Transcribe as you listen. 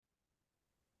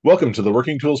Welcome to the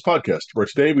Working Tools Podcast, where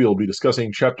today we will be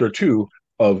discussing Chapter 2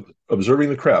 of Observing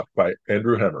the Craft by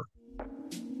Andrew Hammer.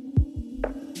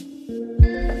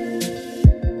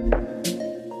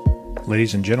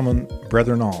 Ladies and gentlemen,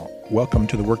 brethren all, welcome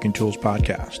to the Working Tools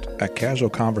Podcast, a casual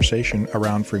conversation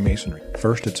around Freemasonry.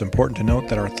 First, it's important to note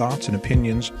that our thoughts and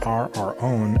opinions are our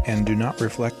own and do not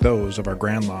reflect those of our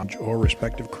Grand Lodge or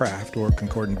respective craft or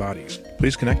concordant bodies.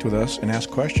 Please connect with us and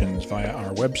ask questions via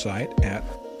our website at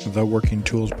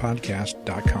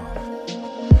theworkingtoolspodcast.com.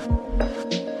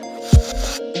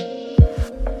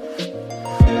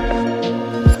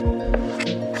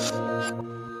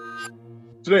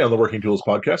 Today on the Working Tools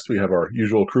Podcast, we have our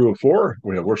usual crew of four.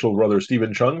 We have Worshipful Brother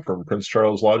Stephen Chung from Prince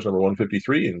Charles Lodge number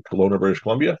 153 in Kelowna, British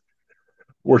Columbia.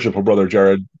 Worshipful Brother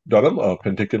Jared Dunham of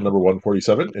Penticton number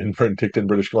 147 in Penticton,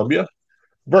 British Columbia.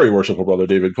 Very Worshipful Brother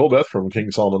David Colbeth from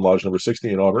King Solomon Lodge number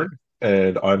 60 in Auburn.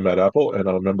 And I'm Matt Apple, and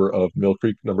I'm a member of Mill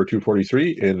Creek number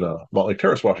 243 in Montlake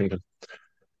Terrace, Washington.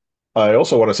 I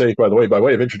also want to say, by the way, by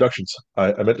way of introductions,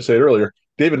 I meant to say it earlier,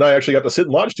 David and I actually got to sit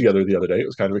in Lodge together the other day. It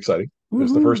was kind of exciting. It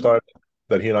was the first time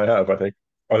that he and I have, I think,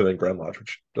 other than Grand Lodge,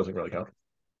 which doesn't really count.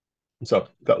 So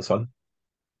that was fun.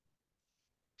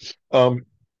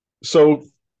 So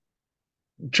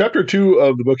chapter 2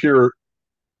 of the book here,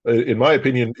 in my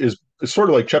opinion, is sort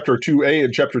of like chapter 2A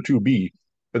and chapter 2B.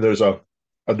 And there's a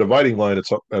dividing line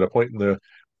at a point in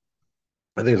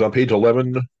I think it's on page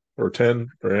 11 or 10,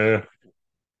 or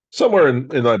somewhere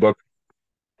in my book,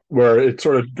 where it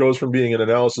sort of goes from being an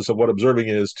analysis of what observing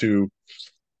is to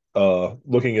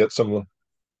looking at some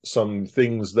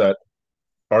things that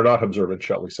are not observant,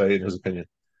 shall we say, in his opinion.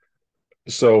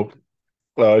 So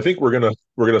I think we're gonna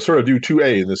sort of do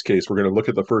 2A in this case. We're gonna look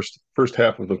at the first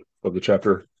half of the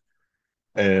chapter,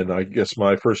 and I guess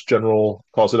my first general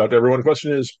calls it out to everyone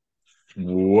question is,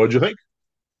 what'd you think?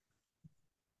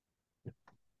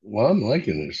 Well, I'm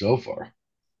liking it so far.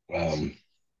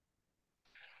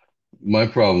 My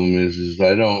problem is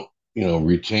I don't,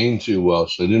 retain too well,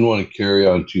 so I didn't want to carry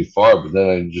on too far. But then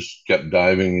I just kept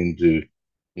diving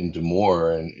into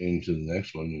more and into the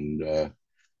next one,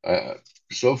 and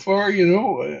so far,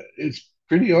 it's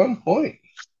pretty on point.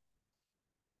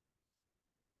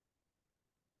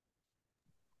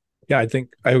 Yeah, I think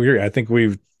I agree. I think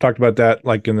we've talked about that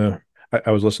like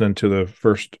I was listening to the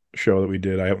first show that we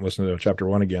did. I haven't listened to chapter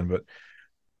 1 again, but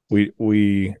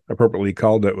we appropriately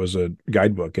called it was a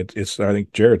guidebook. It's I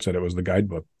think Jared said it was the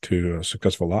guidebook to a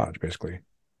successful lodge, basically.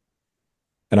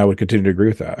 And I would continue to agree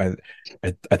with that.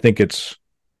 I think it's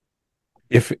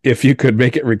if you could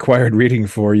make it required reading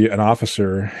for you, an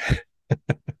officer,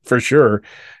 for sure,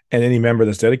 and any member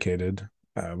that's dedicated,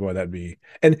 boy, that'd be.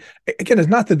 And again, it's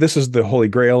not that this is the Holy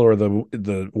Grail or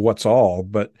the what's all,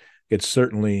 but it's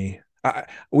certainly.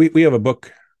 We have a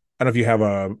book. I don't know if you have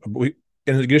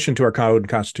in addition to our code and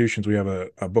constitutions, we have a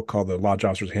book called the Lodge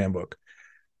Officer's Handbook,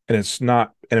 and it's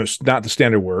not the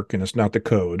standard work, and it's not the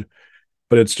code,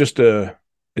 but it's just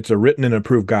it's a written and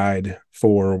approved guide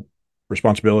for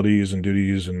responsibilities and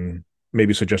duties and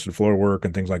maybe suggested floor work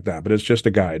and things like that. But it's just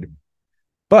a guide.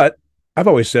 But I've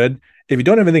always said, if you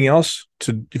don't have anything else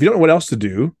if you don't know what else to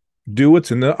do what's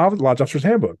in the Lodge Officer's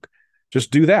Handbook. Just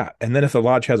do that. And then if the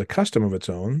lodge has a custom of its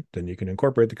own, then you can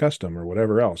incorporate the custom or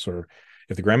whatever else. Or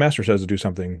if the Grand Master says to do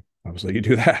something, obviously you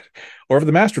do that. Or if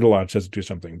the Master of the Lodge says to do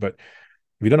something. But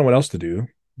if you don't know what else to do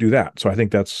that. So I think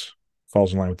that's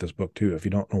falls in line with this book too. If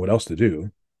you don't know what else to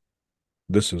do,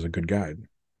 this is a good guide.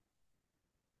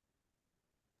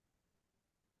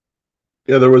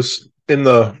 Yeah, there was in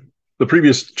the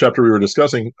previous chapter we were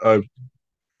discussing,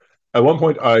 at one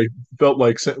point I felt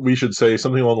like we should say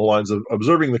something along the lines of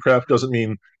observing the craft doesn't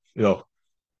mean,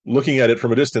 looking at it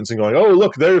from a distance and going, oh,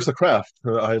 look, there's the craft.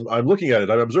 I'm looking at it.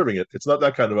 I'm observing it. It's not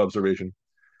that kind of observation.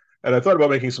 And I thought about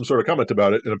making some sort of comment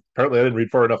about it. And apparently I didn't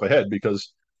read far enough ahead,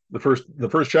 because the first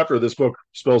chapter of this book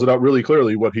spells it out really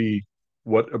clearly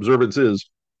what observance is.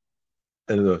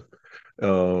 And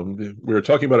we were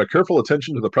talking about a careful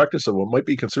attention to the practice of what might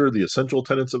be considered the essential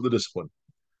tenets of the discipline.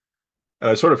 And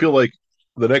I sort of feel like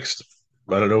the next,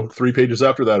 I don't know, 3 pages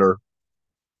after that are,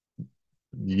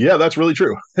 yeah, that's really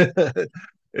true.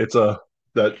 It's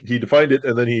that he defined it,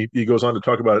 and then he goes on to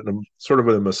talk about it in sort of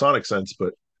a Masonic sense,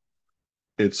 but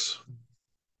it's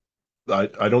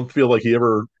I don't feel like he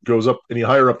ever goes up any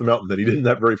higher up the mountain than he did in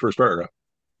that very first paragraph.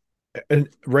 And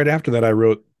right after that, I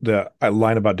wrote the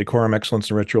line about decorum, excellence,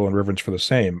 and ritual, and reverence for the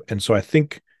same. And so I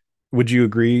think, would you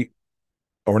agree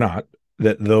or not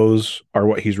that those are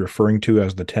what he's referring to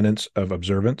as the tenets of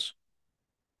observance?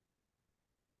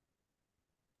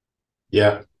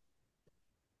 Yeah.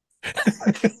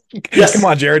 Yes. Come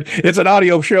on, Jared. It's an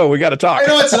audio show. We got to talk. I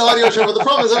know it's an audio show, but the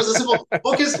problem is that was a simple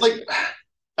book. Is like,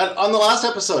 On the last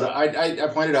episode, I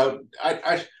pointed out,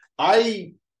 I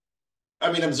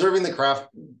mean, observing the craft,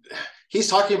 he's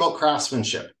talking about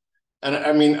craftsmanship. And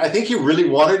I mean, I think he really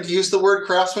wanted to use the word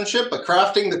craftsmanship, but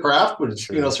crafting the craft would,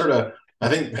 sort of, I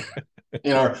think,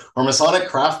 or Masonic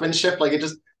craftsmanship, like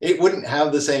it wouldn't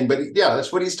have the same, but yeah,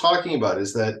 that's what he's talking about,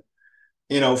 is that,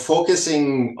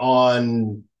 focusing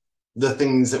on the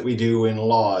things that we do in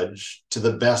Lodge to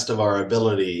the best of our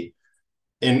ability,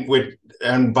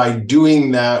 and by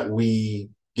doing that, we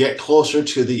get closer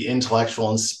to the intellectual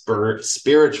and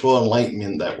spiritual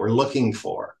enlightenment that we're looking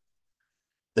for.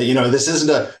 That, this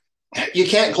isn't you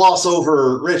can't gloss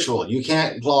over ritual. You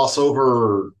can't gloss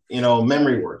over,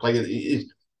 memory work. Like,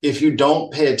 if you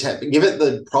don't pay attention, give it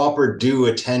the proper due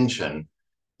attention,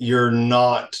 you're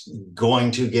not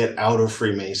going to get out of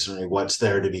Freemasonry what's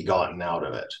there to be gotten out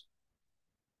of it.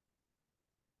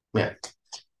 Yeah.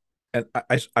 And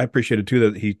I appreciated too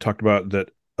that he talked about that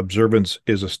observance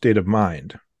is a state of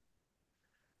mind.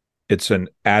 It's an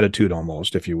attitude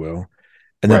almost, if you will.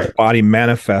 And then the body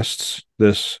manifests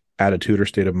this attitude or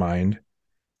state of mind.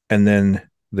 And then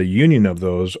the union of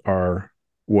those are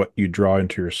what you draw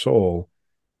into your soul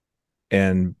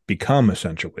and become,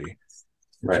 essentially.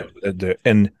 Right. So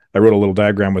and I wrote a little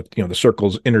diagram with, the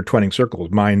circles, intertwining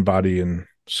circles, mind, body, and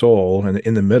soul. And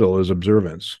in the middle is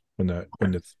observance when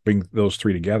bring those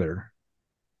three together.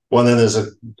 Well, then there's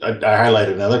I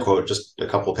highlighted another quote, just a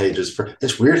couple pages.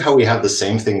 It's weird how we have the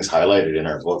same things highlighted in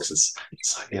our books. It's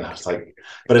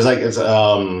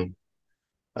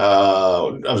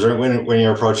observe when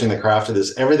you're approaching the craft of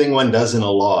this, everything one does in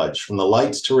a lodge, from the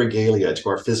lights to regalia to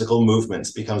our physical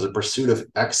movements, becomes a pursuit of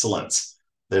excellence.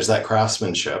 There's that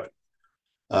craftsmanship,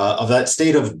 of that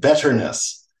state of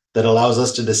betterness that allows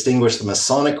us to distinguish the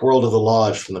Masonic world of the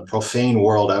lodge from the profane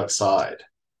world outside.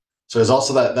 So there's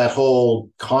also that whole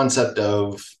concept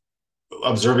of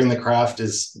observing the craft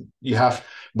is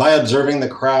by observing the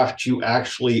craft, you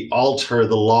actually alter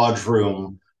the lodge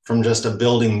room from just a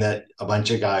building that a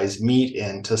bunch of guys meet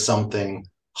in to something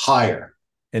higher.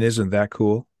 And isn't that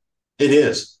cool? It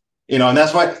is. And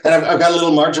that's why, and I've got a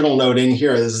little marginal note in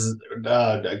here. This is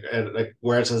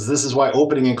where it says, this is why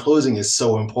opening and closing is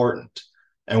so important.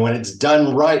 And when it's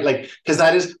done right, because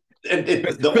that is,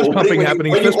 the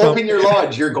opening, when you open your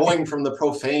lodge, you're going from the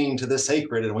profane to the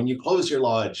sacred. And when you close your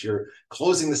lodge, you're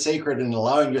closing the sacred and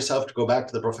allowing yourself to go back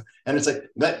to the profane. And it's like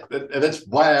that's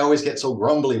why I always get so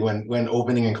grumbly when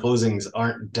opening and closings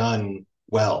aren't done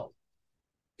well.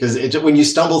 Because when you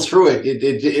stumble through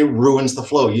it ruins the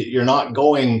flow. You're not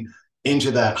going into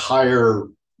that higher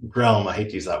realm. I hate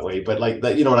to use that way, but like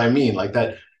that, you know what I mean? Like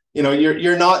that,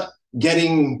 you're not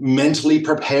getting mentally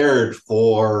prepared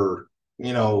for,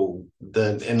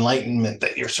 the enlightenment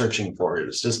that you're searching for.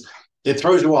 It's just, it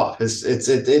throws you off.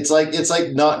 It's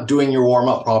like not doing your warm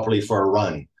up properly for a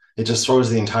run. It just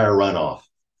throws the entire run off.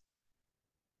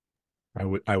 I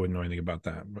wouldn't know anything about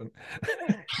that,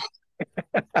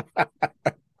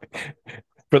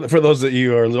 but for those that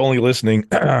you are only listening,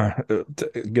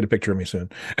 get a picture of me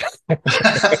soon.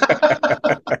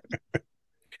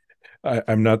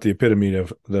 I'm not the epitome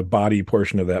of the body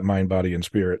portion of that mind, body, and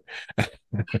spirit.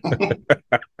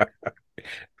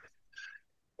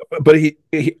 But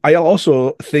I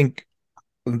also think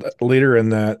later in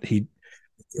that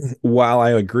while I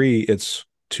agree it's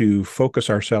to focus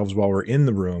ourselves while we're in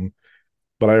the room,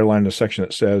 but I underlined a section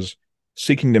that says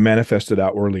seeking to manifest it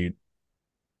outwardly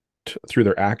through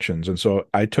their actions. And so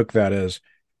I took that as,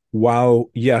 while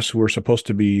yes, we're supposed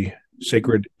to be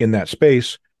sacred in that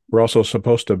space, we're also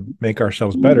supposed to make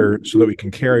ourselves better so that we can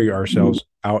carry ourselves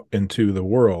out into the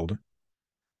world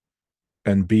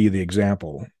and be the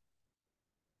example.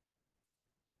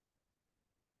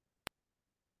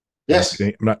 Yes.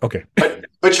 I'm not, okay.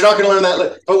 But you're not going to learn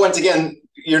that. But once again,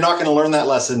 you're not going to learn that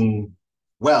lesson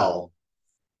well.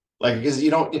 Because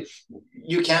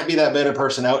you can't be that better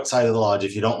person outside of the lodge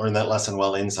if you don't learn that lesson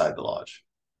well inside the lodge.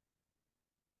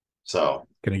 So.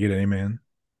 Can I get an amen?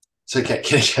 So can I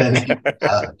get an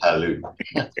amen? Hallelujah.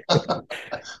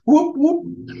 Whoop,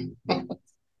 whoop.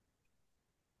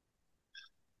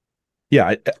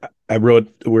 Yeah, I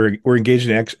wrote, we're engaged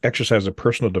in exercise of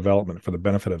personal development for the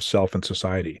benefit of self and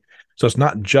society. So it's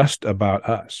not just about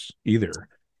us either.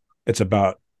 It's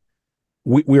about,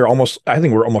 we're almost, I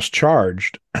think we're almost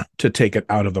charged to take it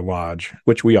out of the lodge,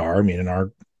 which we are. I mean, in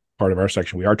our part of our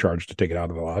section, we are charged to take it out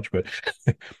of the lodge, but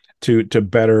to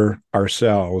better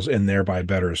ourselves and thereby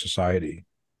better society.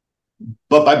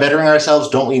 But by bettering ourselves,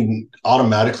 don't we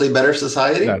automatically better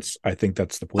society? I think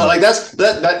that's the point. But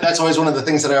that's always one of the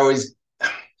things that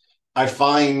I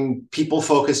find people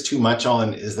focus too much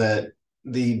on, is that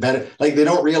the better, they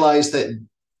don't realize that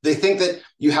they think that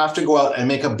you have to go out and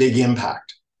make a big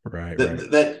impact. Right.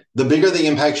 That the bigger the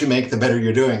impact you make, the better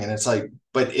you're doing. And it's like,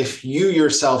 but if you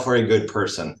yourself are a good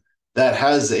person, that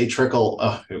has a trickle.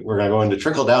 Oh, we're going to go into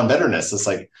trickle down betterness. It's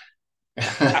like,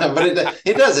 but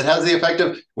it does. It has the effect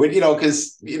of when,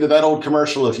 because that old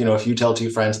commercial of if you tell two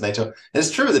friends and they tell.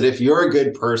 It's true that if you're a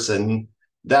good person,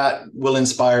 that will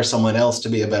inspire someone else to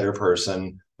be a better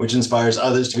person, which inspires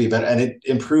others to be better, and it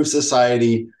improves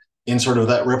society in sort of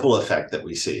that ripple effect that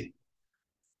we see.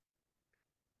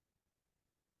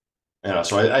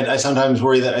 So I sometimes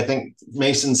worry that I think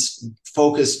Masons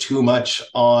focus too much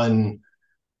on,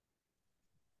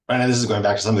 and this is going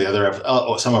back to some of the other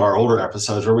some of our older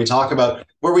episodes where we talk about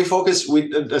where we focus,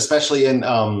 especially in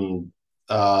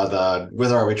the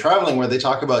Whither Are We Traveling, where they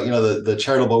talk about the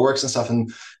charitable works and stuff,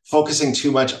 and focusing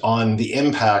too much on the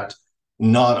impact,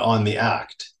 not on the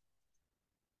act.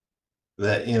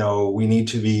 That we need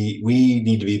to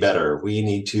be better. We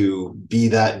need to be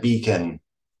that beacon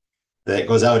that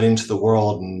goes out into the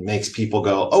world and makes people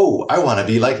go, oh, I want to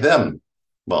be like them.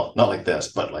 Well, not like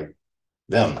this, but like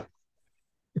them.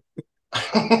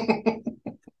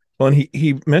 Well, and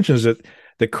he mentions that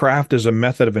the craft is a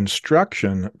method of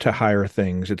instruction to higher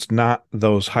things. It's not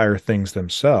those higher things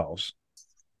themselves.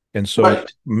 And so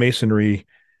right. Masonry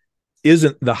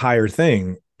isn't the higher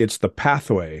thing. It's the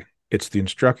pathway. It's the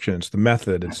instruction. It's the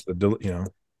method. It's the,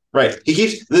 Right. He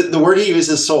keeps the word he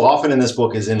uses so often in this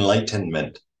book is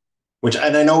enlightenment, which,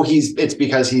 and I know it's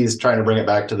because he's trying to bring it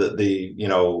back to the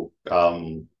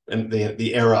in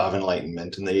the era of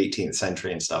enlightenment in the 18th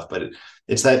century and stuff. But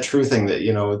it's that true thing that,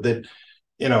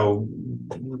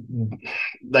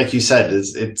 like you said,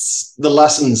 it's the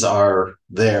lessons are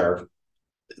there,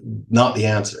 not the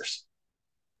answers.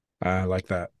 I like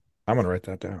that. I'm going to write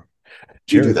that down.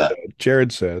 You do that.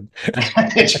 Jared said,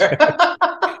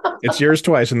 it's yours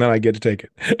twice, and then I get to take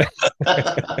it.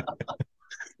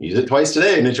 Use it twice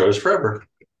today, and it's yours forever.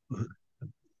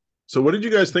 So what did you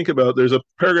guys think about, there's a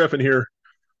paragraph in here,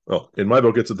 well, in my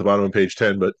book, it's at the bottom of page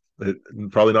 10, but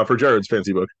probably not for Jared's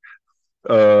fancy book.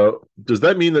 Does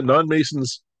that mean that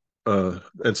non-Masons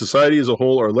and society as a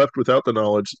whole are left without the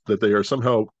knowledge that they are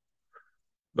somehow,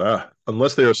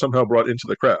 unless they are somehow brought into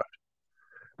the craft?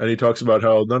 And he talks about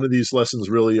how none of these lessons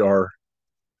really are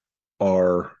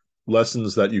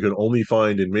lessons that you can only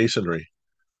find in Masonry,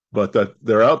 but that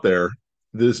they're out there.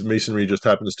 This Masonry just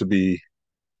happens to be,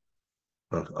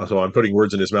 so I'm putting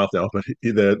words in his mouth now, but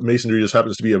the Masonry just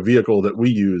happens to be a vehicle that we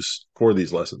use for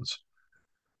these lessons.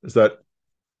 Is that,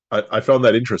 I found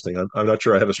that interesting. I'm not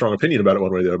sure I have a strong opinion about it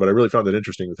one way or the other, but I really found it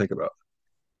interesting to think about.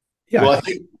 Yeah. Well, I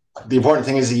think the important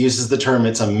thing is he uses the term,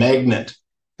 it's a magnet,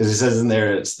 because he says in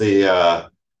there, it's the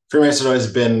Freemasonry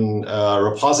has been a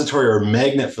repository or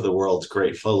magnet for the world's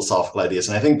great philosophical ideas.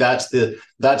 And I think that's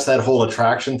that whole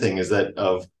attraction thing, is that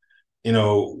of,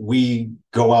 we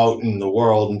go out in the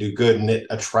world and do good, and it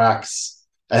attracts.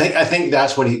 I think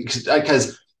that's what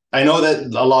because I know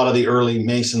that a lot of the early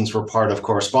Masons were part of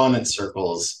correspondence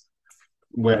circles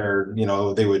where,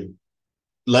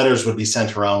 letters would be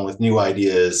sent around with new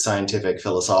ideas, scientific,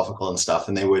 philosophical and stuff,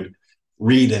 and they would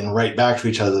read and write back to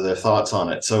each other their thoughts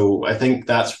on it. So I think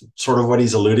that's sort of what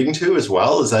he's alluding to as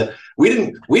well, is that we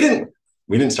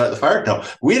didn't start the fire. No,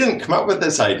 we didn't come up with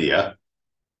this idea,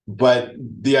 but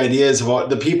the ideas about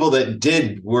the people that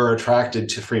did were attracted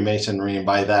to Freemasonry, and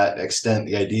by that extent,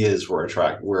 the ideas were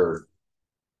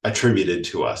attributed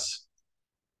to us.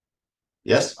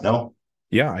 Yes? No?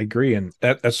 Yeah, I agree, and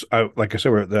that's like I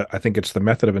said, I think it's the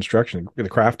method of instruction. The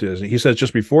craft is. He says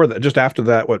just before that, just after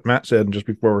that, what Matt said, and just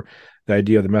before the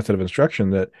idea of the method of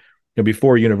instruction, that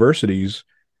before universities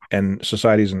and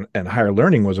societies and higher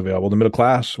learning was available, the middle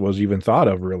class was even thought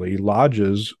of. Really,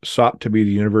 lodges sought to be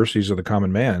the universities of the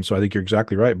common man. So I think you're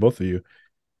exactly right, both of you,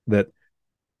 that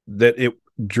it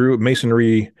drew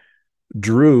Masonry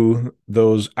drew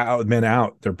those men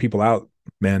out, their people out,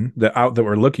 men that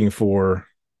were looking for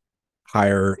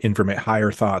higher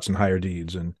thoughts and higher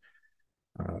deeds, and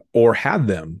or had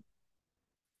them,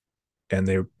 and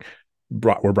they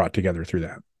were brought together through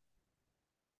that.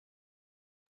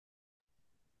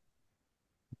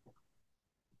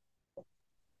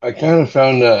 I kind of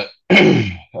found that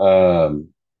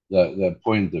that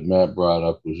point that Matt brought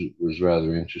up was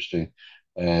rather interesting,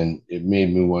 and it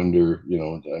made me wonder.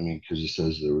 Because it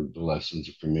says the lessons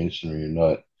of Freemasonry are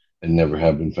not and never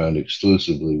have been found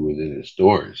exclusively within its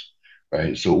doors,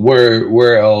 right? So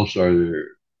where else are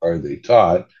they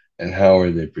taught, and how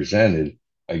are they presented?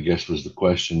 I guess was the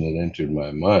question that entered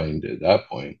my mind at that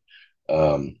point,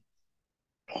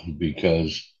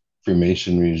 because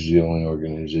Freemasonry is the only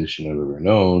organization I've ever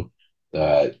known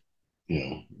that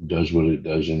does what it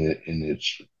does in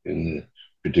the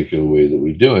particular way that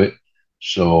we do it.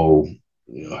 So,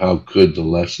 how could the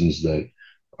lessons that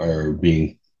are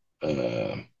being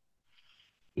that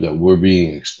we're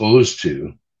being exposed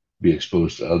to be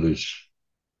exposed to others,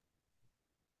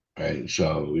 right?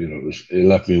 So, it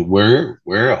left me where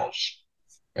else,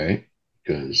 right?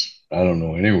 Because I don't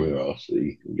know anywhere else that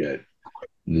you can get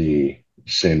the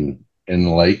same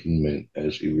enlightenment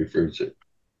as he refers to it.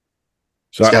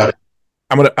 So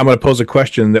I'm gonna pose a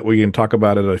question that we can talk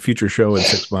about at a future show in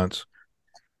 6 months.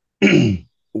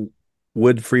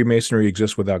 Would Freemasonry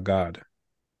exist without God?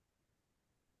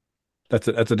 That's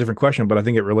a different question, but I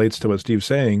think it relates to what Steve's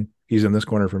saying. He's in this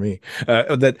corner for me.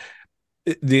 That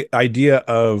the idea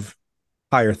of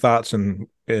higher thoughts and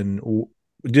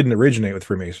didn't originate with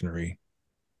Freemasonry,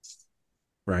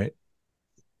 right?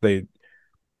 They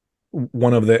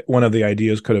one of the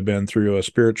ideas could have been through a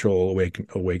spiritual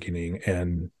awakening,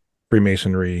 and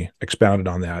Freemasonry expounded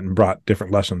on that and brought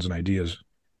different lessons and ideas.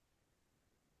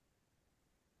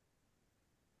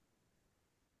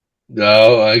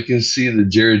 No, I can see that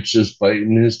Jared's just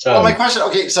biting his tongue. Well, my question.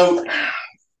 Okay, so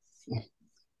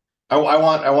I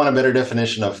want a better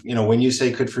definition of, when you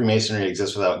say could Freemasonry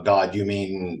exist without God, you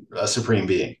mean a supreme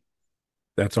being?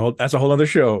 That's a whole other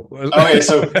show. Okay,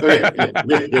 so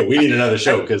we need another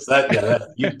show, because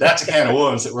that's a can of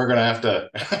worms that we're going to have to.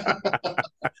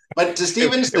 But to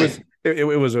Stephen's thing, it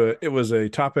was a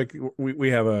topic. We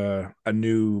have a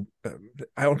new.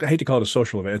 I hate to call it a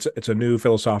social event. It's a new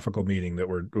philosophical meeting that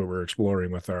we're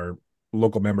exploring with our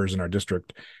local members in our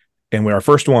district, and our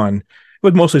first one, it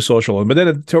was mostly social, but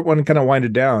then one kind of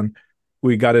winded down.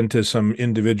 We got into some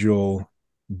individual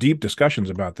deep discussions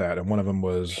about that, and one of them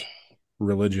was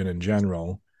religion in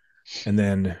general. And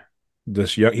then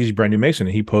he's a brand new Mason,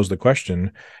 and he posed the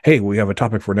question, hey, we have a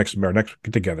topic for our next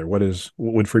get together.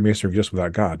 Would Freemasonry exist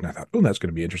without God? And I thought, oh, that's going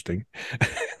to be interesting.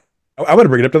 I'm going to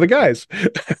bring it up to the guys.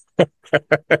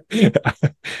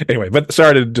 Anyway, but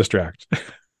sorry to distract.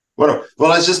 Well,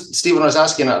 it's just Stephen was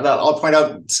asking that. I'll point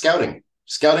out scouting.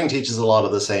 Scouting teaches a lot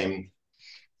of the same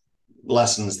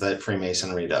lessons that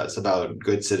Freemasonry does about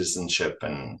good citizenship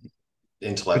and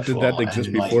intellectual. But did that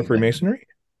exist before Freemasonry?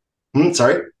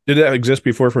 Sorry? Did that exist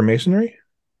before Freemasonry?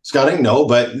 Scouting? No,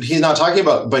 but he's not talking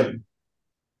about, but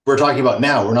we're talking about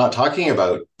now. We're not talking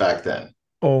about back then.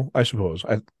 Oh, I suppose.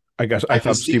 I guess I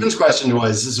thought Stephen's question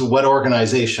was what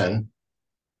organization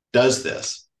does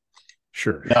this?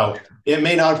 Sure. Now, it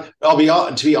may not,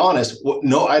 to be honest,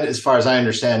 no, as far as I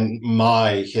understand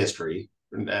my history,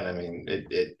 and I mean,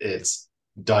 it's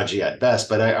dodgy at best,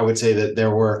 but I would say that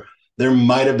there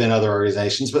might have been other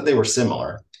organizations, but they were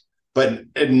similar. But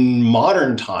in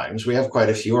modern times, we have quite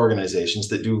a few organizations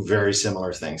that do very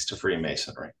similar things to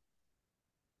Freemasonry.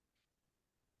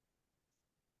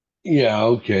 Yeah,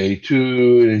 okay.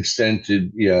 To an extent,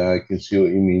 I can see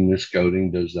what you mean. The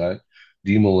scouting does that.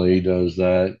 DMLA does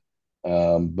that.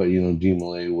 But,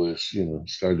 DMLA was,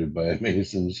 started by a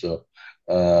Mason. So,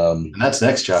 and that's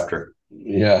next chapter.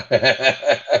 Yeah.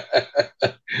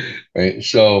 Right.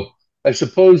 So I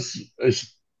suppose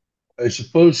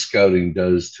scouting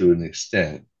does to an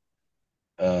extent.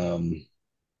 And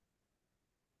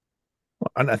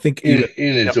I think in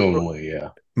its own way, yeah.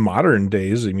 Modern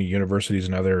days, I mean, universities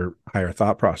and other higher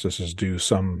thought processes do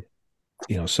some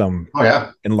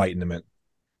enlightenment.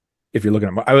 If you're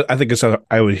looking at, I think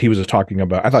he was talking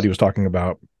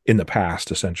about in the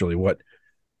past, essentially what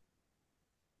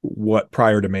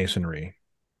prior to Masonry,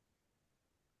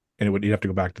 and you'd have to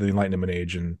go back to the Enlightenment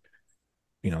age and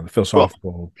the philosophical.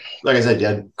 Well, like I said, you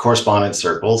had correspondence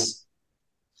circles.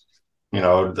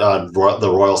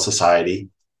 The Royal Society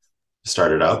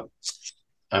started out.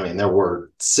 I mean, there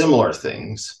were similar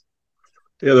things.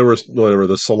 Yeah, there was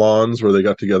the salons where they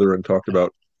got together and talked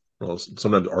about, well,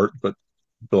 sometimes art, but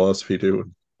philosophy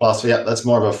too. Philosophy, yeah, that's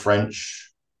more of a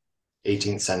French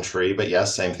 18th century, but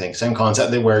yes, same thing, same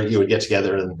concept. Where you would get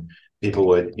together and people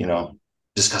would,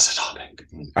 discuss a topic.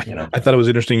 I thought it was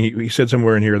interesting. He said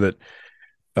somewhere in here that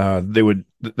the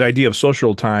idea of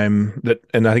social time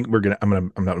and I think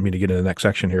I'm not meaning to get into the next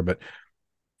section here, but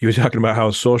he was talking about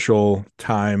how social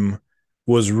time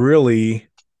was really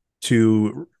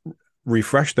to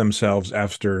refresh themselves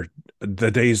after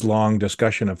the days long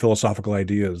discussion of philosophical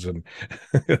ideas and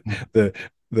the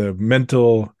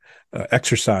mental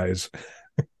exercise.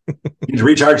 You need to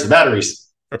recharge the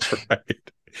batteries.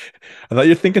 Right. I thought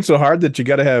you're thinking so hard that you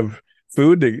got to have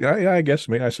food. Yeah, I guess.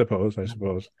 I suppose.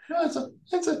 No,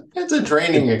 it's a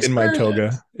training experience. In my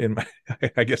toga.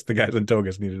 I guess the guys in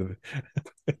togas needed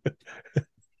it.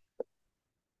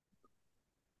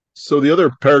 So the other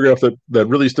paragraph that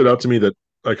really stood out to me that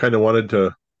I kind of wanted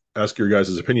to ask your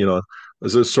guys' opinion on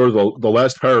is this sort of the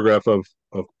last paragraph of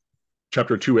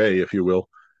chapter 2A, if you will,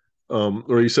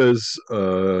 where he says,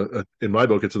 in my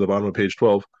book, it's at the bottom of page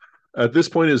 12. At this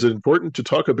point, it is important to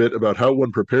talk a bit about how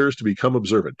one prepares to become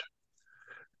observant.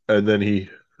 And then he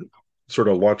sort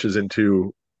of launches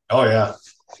into Oh yeah.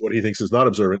 what he thinks is not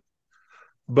observant.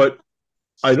 But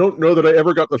I don't know that I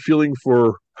ever got the feeling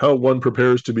for how one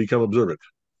prepares to become observant.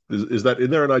 Is that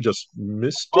in there and I just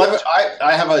missed Well, it?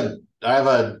 I have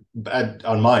a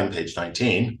on mine, page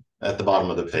 19, at the bottom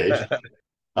of the page.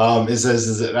 It says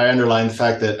is that I underline the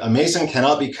fact that a Mason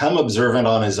cannot become observant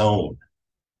on his own.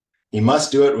 He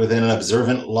must do it within an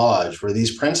observant lodge where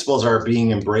these principles are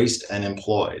being embraced and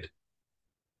employed.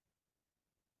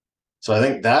 So I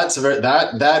think that's a very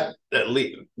that at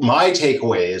least my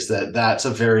takeaway is that that's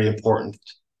a very important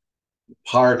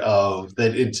part of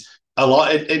that. It's a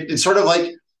lot. It's sort of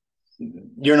like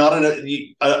you're not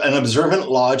an observant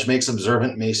lodge makes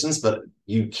observant Masons, but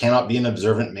you cannot be an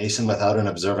observant Mason without an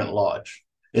observant lodge.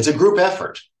 It's a group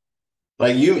effort.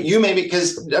 Like you may be,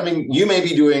 because I mean, you may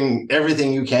be doing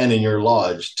everything you can in your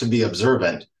lodge to be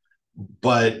observant,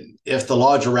 but if the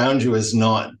lodge around you is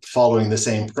not following the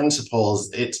same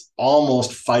principles, it's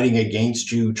almost fighting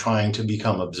against you trying to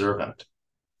become observant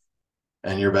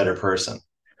and you're a better person.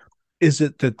 Is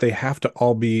it that they have to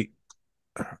all be?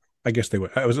 I guess they would.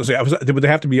 I was going to say, would they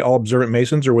have to be all observant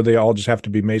Masons, or would they all just have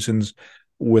to be Masons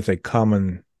with a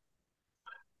common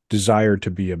desire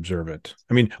to be observant?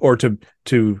 I mean, or to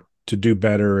do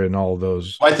better and all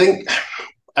those. I think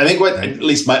what, right, at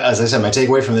least as I said, my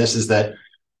takeaway from this is that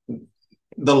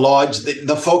the lodge,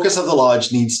 the focus of the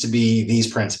lodge needs to be these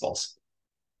principles.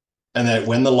 And that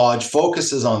when the lodge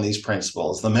focuses on these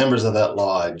principles, the members of that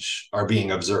lodge are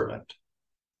being observant.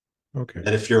 Okay.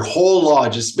 That if your whole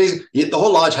lodge is basically, the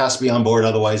whole lodge has to be on board,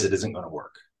 otherwise it isn't going to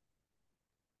work.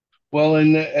 Well,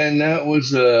 and that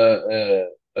was a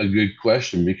good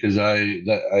question, because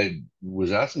I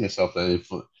was asking myself that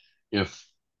if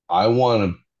I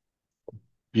want to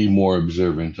be more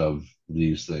observant of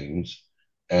these things,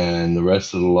 and the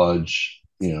rest of the lodge,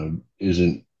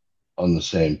 isn't on the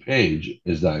same page,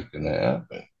 is that going to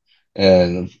happen?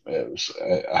 And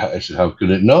I said, how could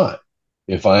it not?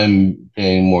 If I'm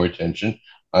paying more attention,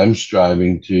 I'm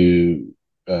striving to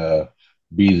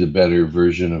be the better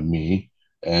version of me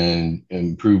and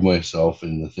improve myself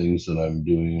in the things that I'm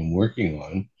doing and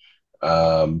working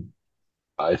on.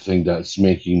 I think that's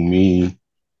making me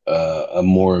a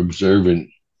more observant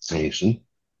Mason.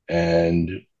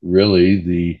 And really,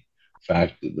 the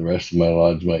fact that the rest of my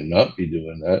lodge might not be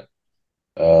doing that,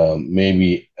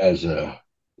 maybe as a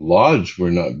lodge,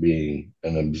 we're not being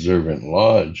an observant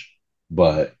lodge,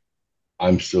 but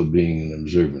I'm still being an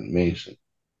observant Mason.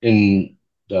 And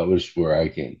that was where I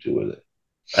came to with it.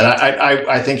 And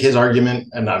I think his argument,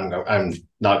 and I'm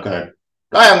not going to,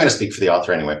 I'm going to speak for the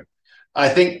author anyway. I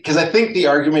think the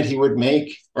argument he would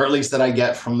make, or at least that I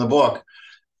get from the book,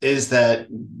 is that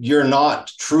you're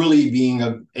not truly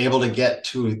being able to get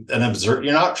to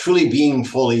you're not truly being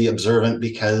fully observant,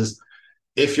 because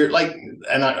if you're like,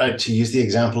 and to use the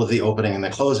example of the opening and the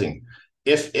closing,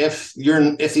 if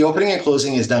the opening and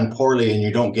closing is done poorly and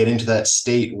you don't get into that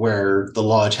state where the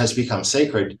lodge has become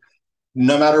sacred,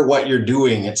 no matter what you're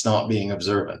doing, it's not being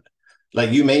observant. Like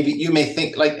you may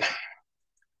think, like,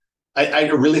 I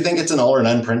really think it's an all or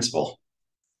none principle.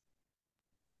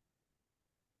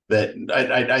 That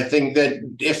I think that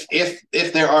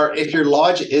if your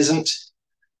lodge isn't,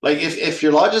 like, if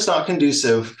your lodge is not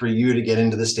conducive for you to get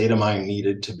into the state of mind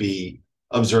needed to be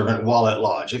observant while at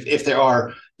lodge, if there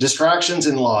are distractions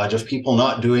in lodge of people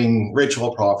not doing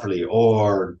ritual properly,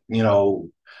 or you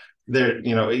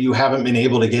haven't been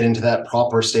able to get into that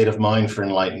proper state of mind for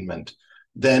enlightenment,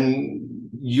 then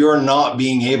you're not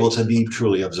being able to be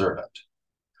truly observant.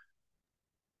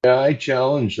 Yeah, I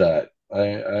challenge that.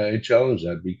 I challenge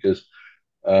that because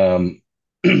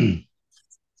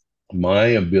my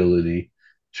ability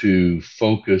to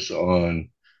focus on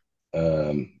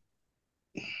the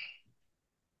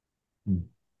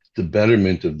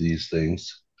betterment of these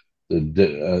things,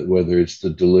 whether it's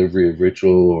the delivery of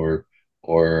ritual or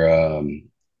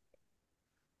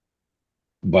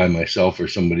by myself or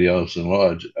somebody else in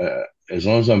lodge, as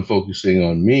long as I'm focusing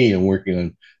on me and working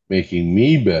on making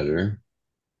me better,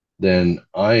 then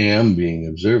I am being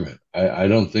observant. I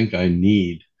don't think I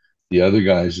need the other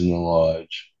guys in the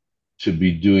lodge to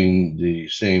be doing the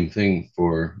same thing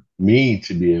for me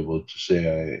to be able to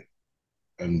say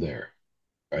I'm there,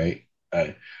 right?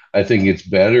 I think it's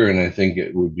better, and I think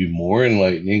it would be more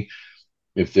enlightening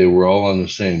if they were all on the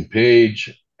same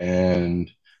page,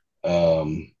 and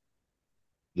the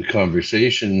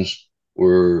conversations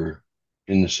were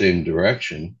in the same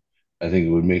direction. I think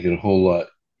it would make it a whole lot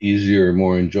easier,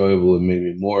 more enjoyable, and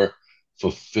maybe more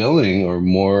fulfilling or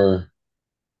more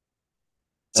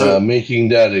So making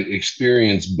that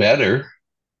experience better.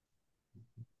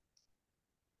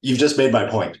 you've just made my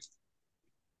point,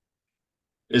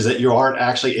 is that you aren't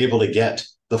actually able to get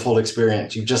the full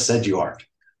experience. You just said you aren't.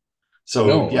 So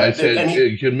No, I yeah, said and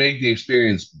it could make the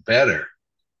experience better.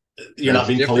 you're not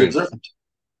That's being fully different.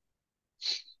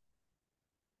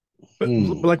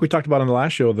 observant. But like we talked about on the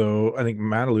last show, though, I think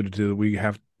Matt alluded to, we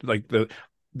have like the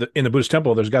in the Buddhist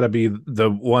temple, there's got to be the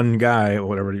one guy or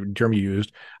whatever term you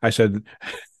used. I said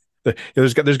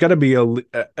there's got to be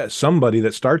a somebody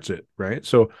that starts it, right?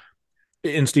 So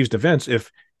in Steve's defense,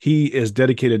 if he is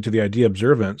dedicated to the idea of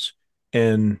observance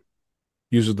and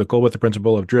uses the cold with the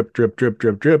principle of drip, drip, drip,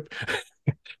 drip, drip,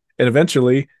 and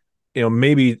eventually,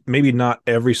 maybe not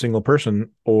every single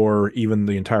person or even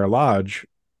the entire lodge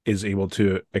is able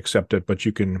to accept it, but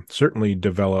you can certainly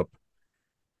develop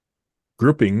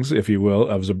groupings, if you will,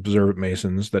 of observant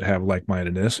Masons that have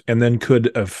like-mindedness, and then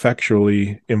could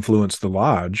effectually influence the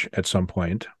lodge at some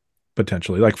point,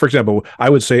 potentially. Like, for example, I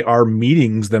would say our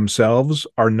meetings themselves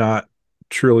are not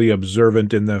truly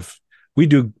observant we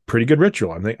do pretty good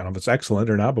ritual. I don't know if it's excellent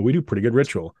or not, but we do pretty good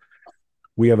ritual.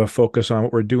 We have a focus on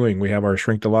what we're doing. We have our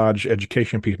shrink the lodge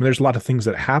education piece. I mean, there's a lot of things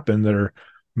that happen that are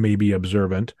maybe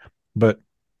observant, but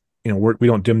we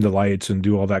don't dim the lights and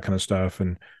do all that kind of stuff.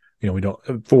 And we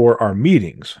don't for our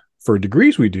meetings. For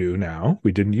degrees, we do now.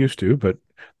 We didn't used to, but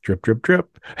drip, drip,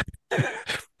 drip.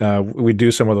 We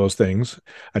do some of those things.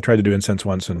 I tried to do incense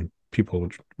once, and people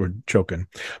were choking.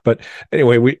 But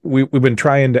anyway, we've been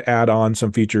trying to add on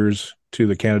some features to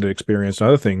the candidate experience and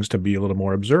other things to be a little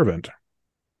more observant.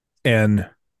 And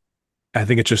I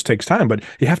think it just takes time, but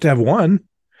you have to have one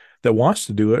that wants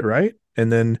to do it, right?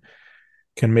 And then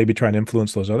can maybe try and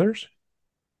influence those others.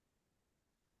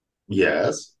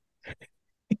 Yes.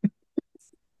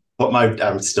 But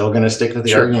I'm still going to stick with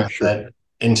the Sure, argument sure. that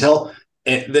until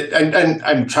and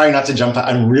I'm trying not to jump.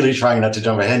 I'm really trying not to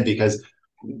jump ahead because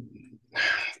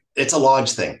it's a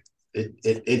lodge thing.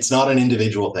 It's not an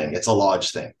individual thing. It's a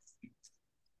lodge thing.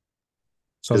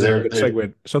 Sounds like a good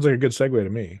segue. Sounds like a good segue to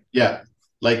me. Yeah,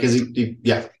 like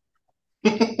yeah.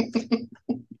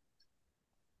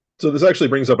 So this actually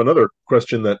brings up another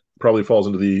question that probably falls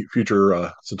into the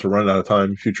future, since we're running out of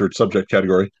time, future subject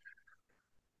category.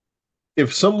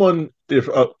 If a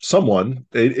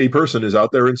person is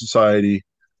out there in society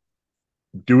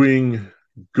doing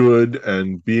good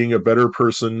and being a better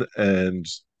person and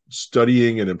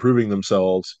studying and improving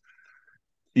themselves,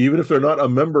 even if they're not a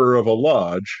member of a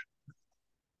lodge,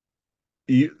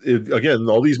 again,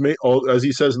 as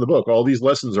he says in the book, all these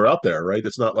lessons are out there, right?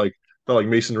 It's not like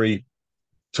Masonry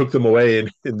took them away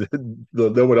and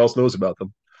no one else knows about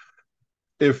them.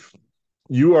 If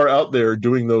you are out there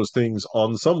doing those things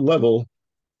on some level,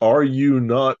 are you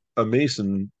not a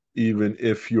Mason even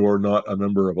if you're not a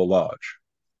member of a lodge?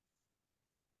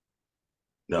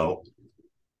 No.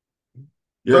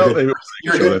 Well, maybe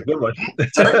You're a show good. then. Never mind.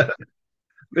 Sorry.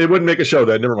 It wouldn't make a show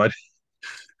then. Never mind.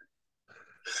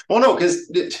 Well, no, because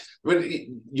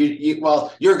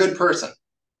you're a good person,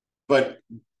 but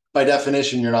by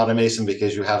definition, you're not a Mason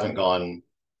because you haven't gone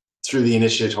through the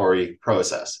initiatory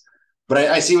process. But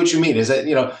I see what you mean. Is that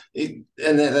and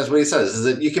that's what he says, is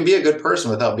that you can be a good person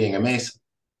without being a Mason.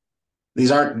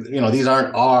 These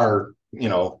aren't our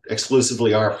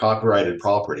exclusively our copyrighted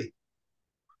property.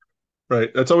 Right.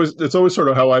 It's always sort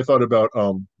of how I thought about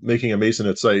making a Mason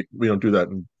at site. We don't do that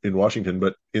in Washington,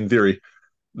 but in theory,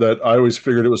 that I always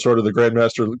figured it was sort of the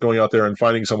Grandmaster going out there and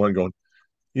finding someone going,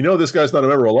 this guy's not a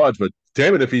member of a lodge, but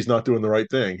damn it if he's not doing the right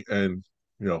thing. And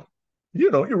you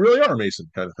really are a Mason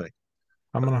kind of thing.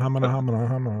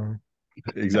 Humana.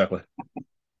 Exactly.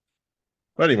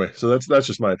 But anyway, so that's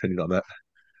just my opinion on that.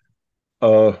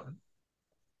 Uh,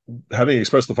 Having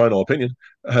expressed the final opinion,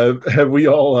 have we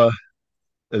all?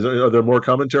 Are there more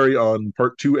commentary on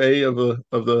part 2A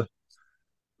of the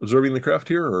observing the craft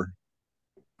here, or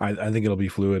I think it'll be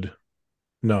fluid.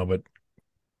 No, but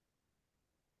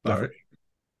all right?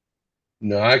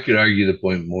 No, I could argue the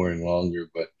point more and longer,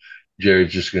 but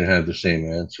Jared's just going to have the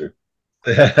same answer.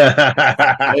 If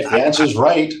the answer's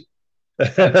right.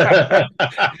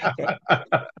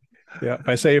 Yeah,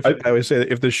 I would say that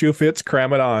if the shoe fits,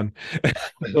 cram it on.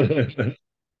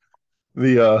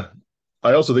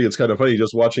 I also think it's kind of funny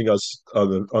just watching us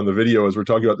on the video as we're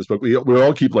talking about this book. We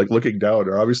all keep like looking down,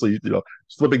 or obviously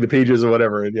flipping the pages or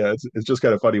whatever. And yeah, it's just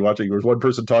kind of funny watching. There's one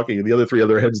person talking and the other three have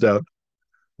their heads down.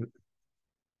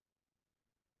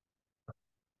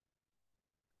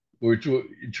 We're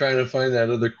trying to find that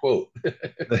other quote.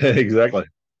 Exactly.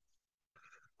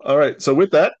 All right. So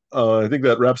with that, I think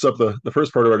that wraps up the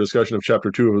first part of our discussion of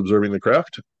Chapter 2 of Observing the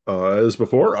Craft. As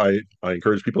before, I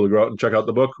encourage people to go out and check out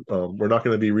the book. We're not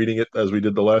going to be reading it as we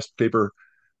did the last paper,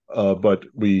 but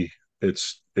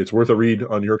it's worth a read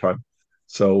on your time.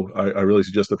 So I really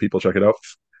suggest that people check it out.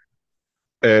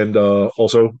 And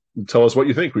also tell us what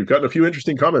you think. We've gotten a few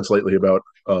interesting comments lately about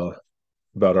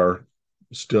our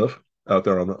stuff out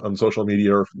there on social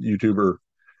media or YouTube or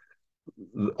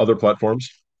other platforms,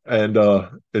 and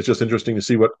it's just interesting to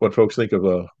see what folks think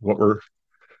of what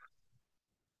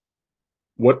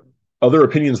other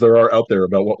opinions there are out there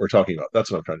about what we're talking about.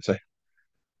 That's what I'm trying to say.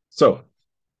 So,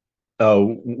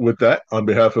 with that, on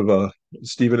behalf of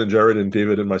Stephen and Jared and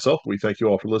David and myself, we thank you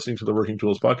all for listening to the Working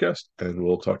Tools podcast, and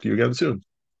we'll talk to you again soon.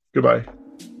 Goodbye.